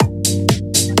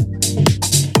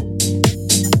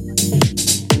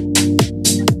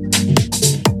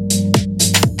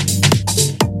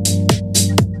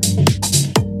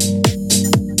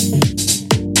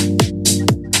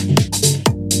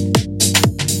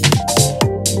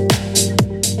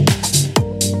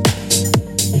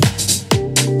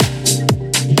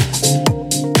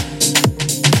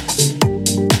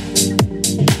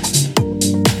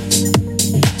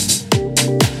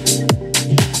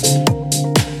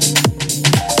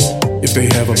If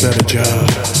they have a better job,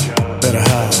 better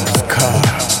house, car.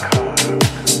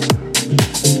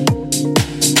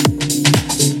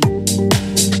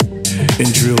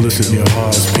 And drill this in your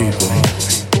hearts, people.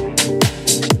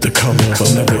 The color of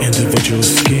another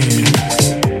individual's skin.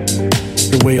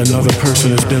 The way another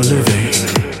person has been living.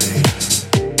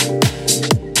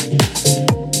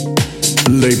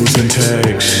 Labels and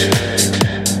tags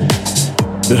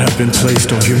that have been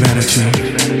placed on humanity.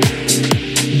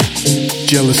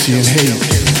 Jealousy and hate.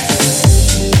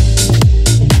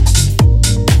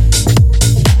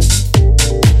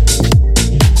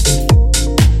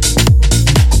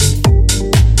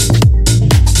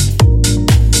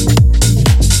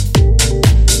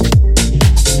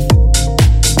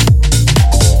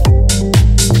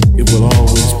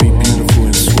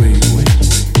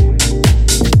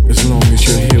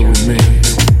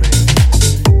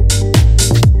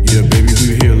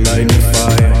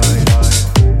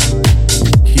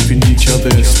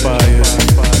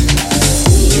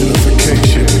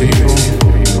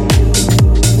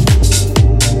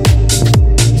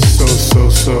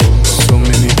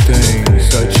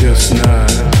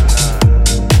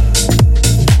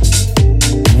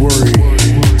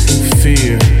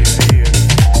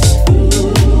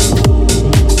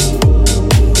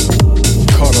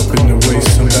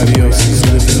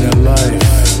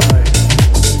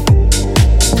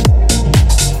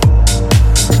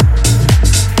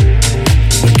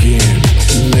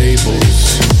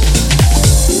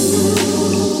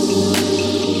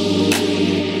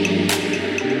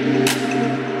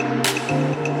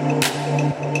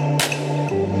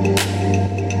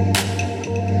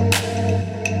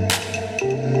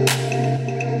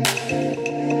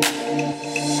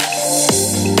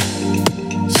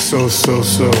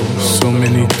 So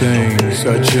many things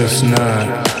are just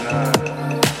not.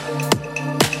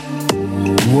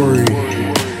 Worry,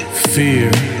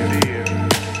 fear,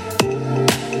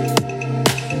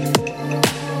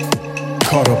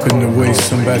 caught up in the way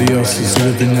somebody else is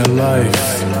living their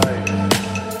life.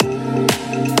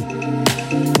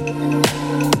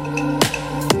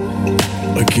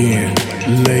 Again,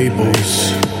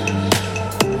 labels,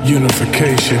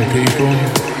 unification,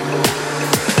 people.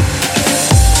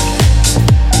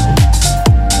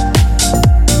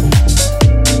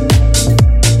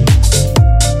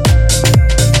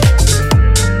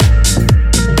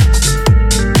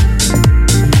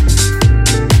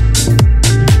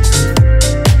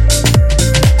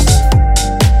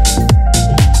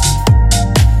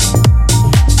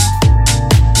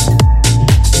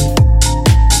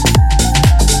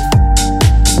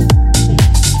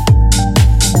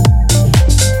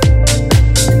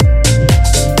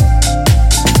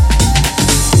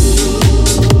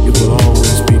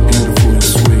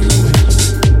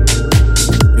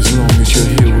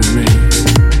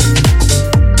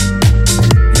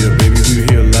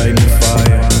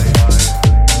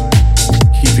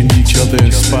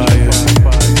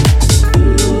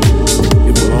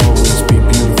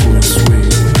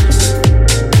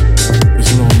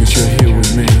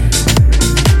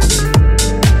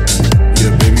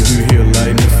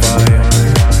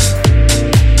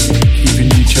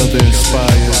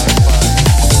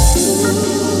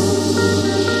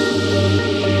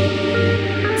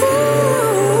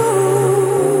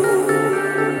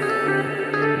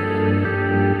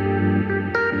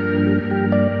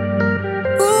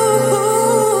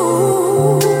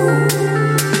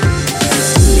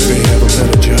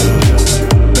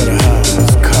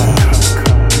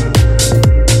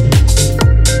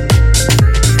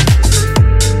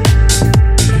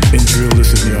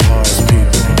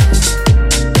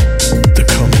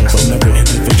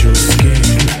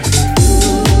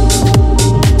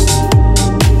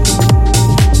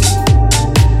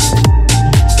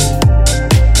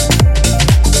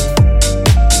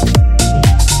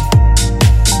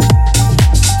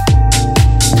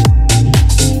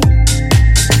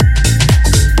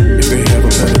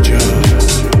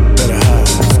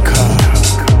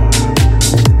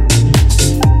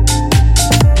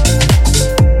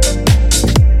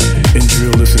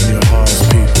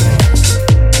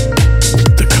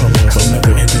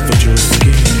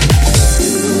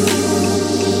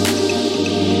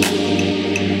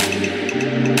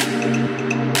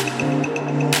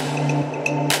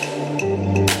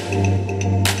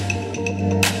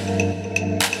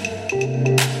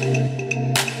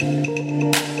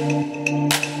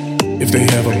 If they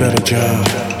have a better job,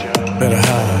 better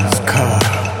house, car.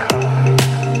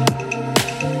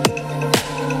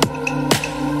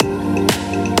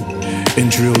 And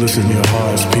drill this in your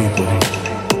hearts, people.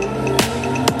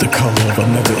 The color of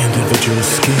another individual's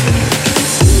skin.